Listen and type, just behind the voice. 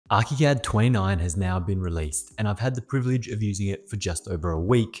ArchiCAD 29 has now been released, and I've had the privilege of using it for just over a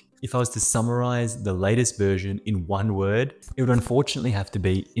week. If I was to summarize the latest version in one word, it would unfortunately have to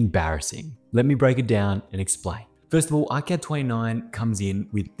be embarrassing. Let me break it down and explain. First of all, ArchiCAD 29 comes in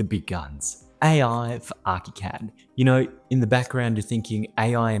with the big guns. AI for ArchiCAD. You know, in the background you're thinking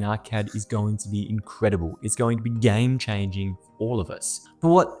AI in ArchiCAD is going to be incredible. It's going to be game changing for all of us. But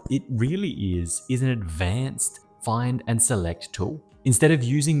what it really is an advanced find and select tool. Instead of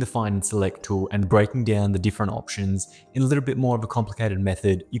using the find and select tool and breaking down the different options in a little bit more of a complicated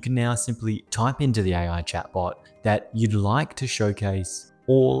method, you can now simply type into the AI chatbot that you'd like to showcase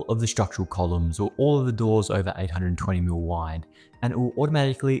all of the structural columns or all of the doors over 820mm wide, and it will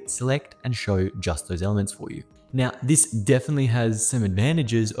automatically select and show just those elements for you. Now, this definitely has some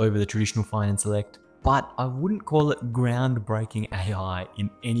advantages over the traditional find and select, but I wouldn't call it groundbreaking AI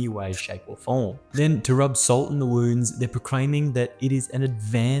in any way, shape or form. Then to rub salt in the wounds, they're proclaiming that it is an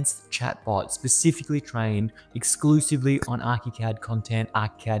advanced chatbot specifically trained exclusively on ArchiCAD content,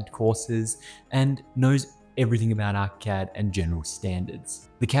 ArchiCAD courses, and knows everything about ArchiCAD and general standards.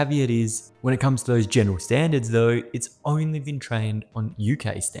 The caveat is, when it comes to those general standards though, it's only been trained on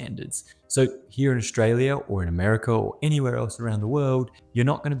UK standards. So here in Australia or in America or anywhere else around the world, you're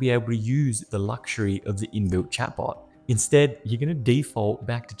not going to be able to use the luxury of the inbuilt chatbot. Instead, you're going to default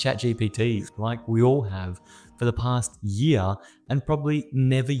back to ChatGPT like we all have for the past year and probably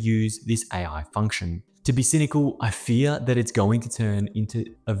never use this AI function. To be cynical, I fear that it's going to turn into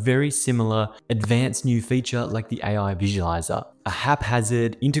a very similar advanced new feature like the AI visualizer, a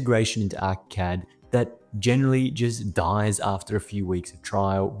haphazard integration into ArchiCAD that generally just dies after a few weeks of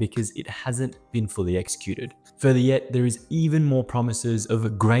trial because it hasn't been fully executed. Further yet, there is even more promises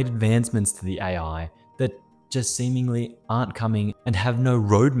of great advancements to the AI that just seemingly aren't coming and have no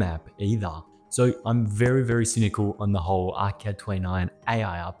roadmap either. So I'm very, very cynical on the whole ArchiCAD 29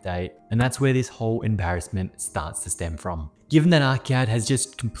 AI update, and that's where this whole embarrassment starts to stem from. Given that ArchiCAD has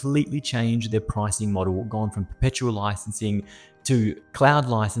just completely changed their pricing model, gone from perpetual licensing to cloud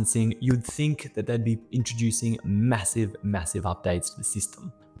licensing, you'd think that they'd be introducing massive, massive updates to the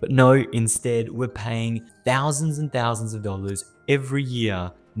system. But no, instead we're paying thousands and thousands of dollars every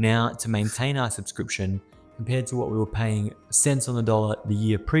year now to maintain our subscription, compared to what we were paying cents on the dollar the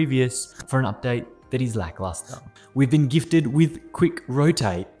year previous for an update that is lackluster. We've been gifted with Quick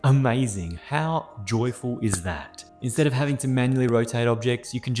Rotate. Amazing. How joyful is that? Instead of having to manually rotate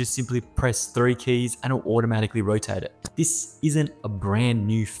objects, you can just simply press 3 keys and it'll automatically rotate it. This isn't a brand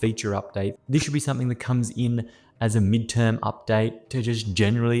new feature update. This should be something that comes in as a midterm update to just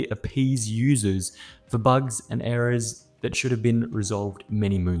generally appease users for bugs and errors that should have been resolved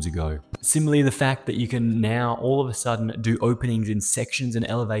many moons ago. Similarly, the fact that you can now all of a sudden do openings in sections and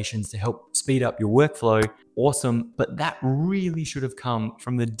elevations to help speed up your workflow, awesome, but that really should have come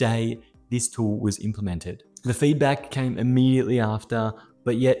from the day this tool was implemented. The feedback came immediately after,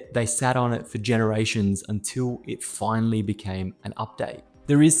 but yet they sat on it for generations until it finally became an update.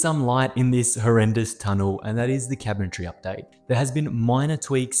 There is some light in this horrendous tunnel, and that is the Cabinetry update. There has been minor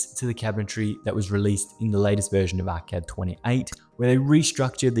tweaks to the Cabinetry that was released in the latest version of ArchiCAD 28, where they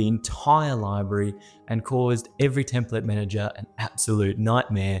restructured the entire library and caused every template manager an absolute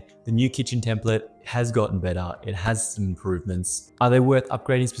nightmare. The new kitchen template has gotten better. It has some improvements. Are they worth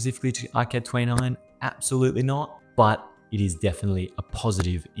upgrading specifically to ArchiCAD 29? Absolutely not, but it is definitely a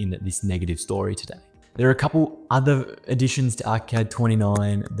positive in this negative story today. There are a couple other additions to ArchiCAD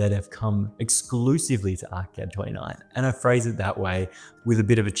 29 that have come exclusively to ArchiCAD 29, and I phrase it that way with a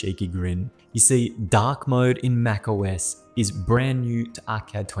bit of a cheeky grin. You see, dark mode in macOS is brand new to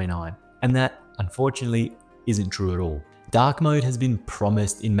ArchiCAD 29, and that unfortunately isn't true at all. Dark mode has been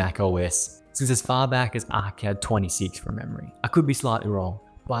promised in macOS since as far back as ArchiCAD 26 from memory. I could be slightly wrong,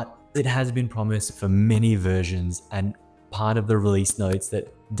 but it has been promised for many versions, and part of the release notes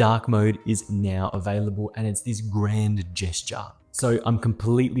that dark mode is now available, and it's this grand gesture. So I'm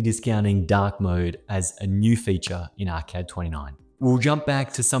completely discounting dark mode as a new feature in ArchiCAD 29. We'll jump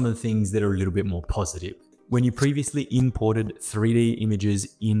back to some of the things that are a little bit more positive. When you previously imported 3D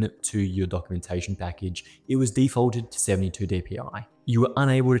images into your documentation package, it was defaulted to 72 dpi. You were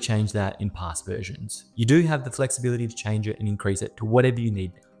unable to change that in past versions. You do have the flexibility to change it and increase it to whatever you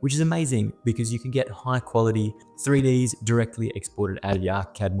need, which is amazing because you can get high quality 3Ds directly exported out of your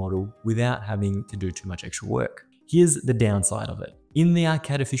ArchiCAD model without having to do too much extra work. Here's the downside of it. In the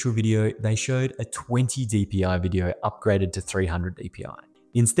ArchiCAD official video, they showed a 20 dpi video upgraded to 300 dpi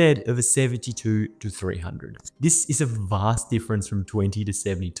instead of a 72 to 300. This is a vast difference from 20 to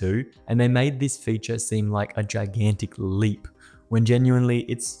 72, and they made this feature seem like a gigantic leap when genuinely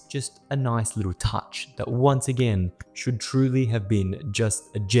it's just a nice little touch that once again should truly have been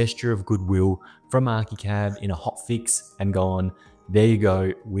just a gesture of goodwill from ArchiCAD in a hotfix and gone, there you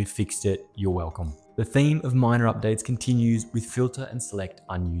go, we've fixed it, you're welcome. The theme of minor updates continues with filter and select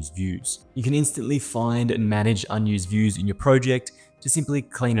unused views. You can instantly find and manage unused views in your project to simply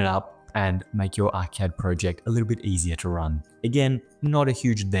clean it up and make your ArchiCAD project a little bit easier to run. Again, not a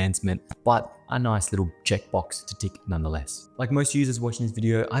huge advancement, but a nice little checkbox to tick nonetheless. Like most users watching this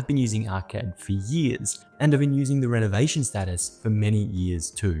video, I've been using ArchiCAD for years, and I've been using the renovation status for many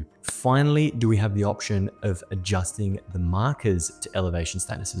years too. Finally, do we have the option of adjusting the markers to elevation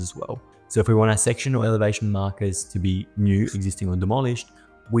statuses as well. So if we want our section or elevation markers to be new, existing, or demolished,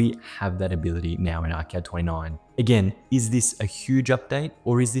 we have that ability now in ArchiCAD 29. Again, is this a huge update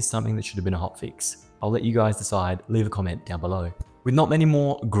or is this something that should have been a hotfix? I'll let you guys decide, leave a comment down below. With not many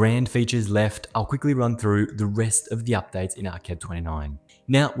more grand features left, I'll quickly run through the rest of the updates in ArchiCAD 29.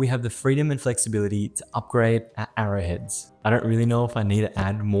 Now we have the freedom and flexibility to upgrade our arrowheads. I don't really know if I need to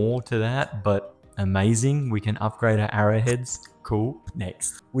add more to that, but amazing, we can upgrade our arrowheads. Cool.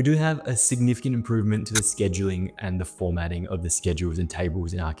 Next, we do have a significant improvement to the scheduling and the formatting of the schedules and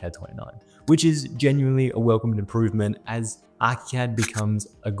tables in ArchiCAD 29, which is genuinely a welcomed improvement as ArchiCAD becomes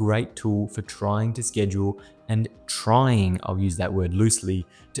a great tool for trying to schedule and trying, I'll use that word loosely,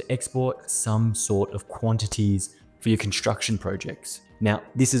 to export some sort of quantities for your construction projects. Now,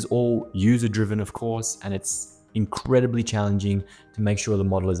 this is all user driven, of course, and it's incredibly challenging to make sure the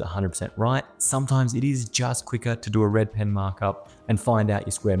model is 100% right. Sometimes it is just quicker to do a red pen markup and find out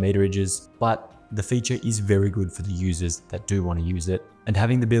your square meterages, but the feature is very good for the users that do want to use it. And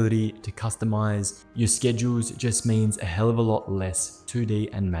having the ability to customize your schedules just means a hell of a lot less 2D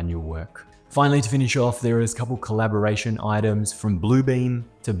and manual work. Finally, to finish off, there is a couple collaboration items from Bluebeam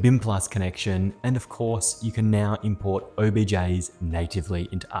to BIM Plus connection, and of course, you can now import OBJs natively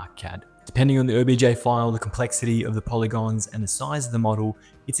into ArchiCAD. Depending on the OBJ file, the complexity of the polygons, and the size of the model,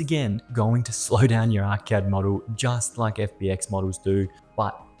 it's again going to slow down your ArchiCAD model just like FBX models do,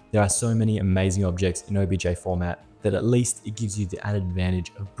 but there are so many amazing objects in OBJ format that at least it gives you the added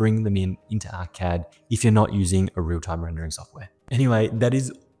advantage of bringing them into ArchiCAD if you're not using a real-time rendering software. Anyway, that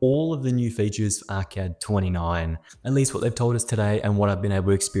is all of the new features for ArchiCAD 29, at least what they've told us today and what I've been able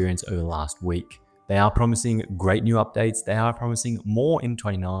to experience over the last week. They are promising great new updates. They are promising more in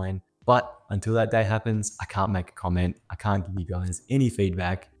 29. But until that day happens, I can't make a comment. I can't give you guys any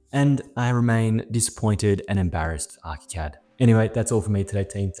feedback. And I remain disappointed and embarrassed for ArchiCAD. Anyway, that's all for me today,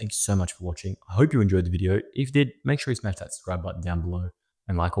 team. Thanks so much for watching. I hope you enjoyed the video. If you did, make sure you smash that subscribe button down below.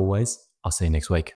 And like always, I'll see you next week.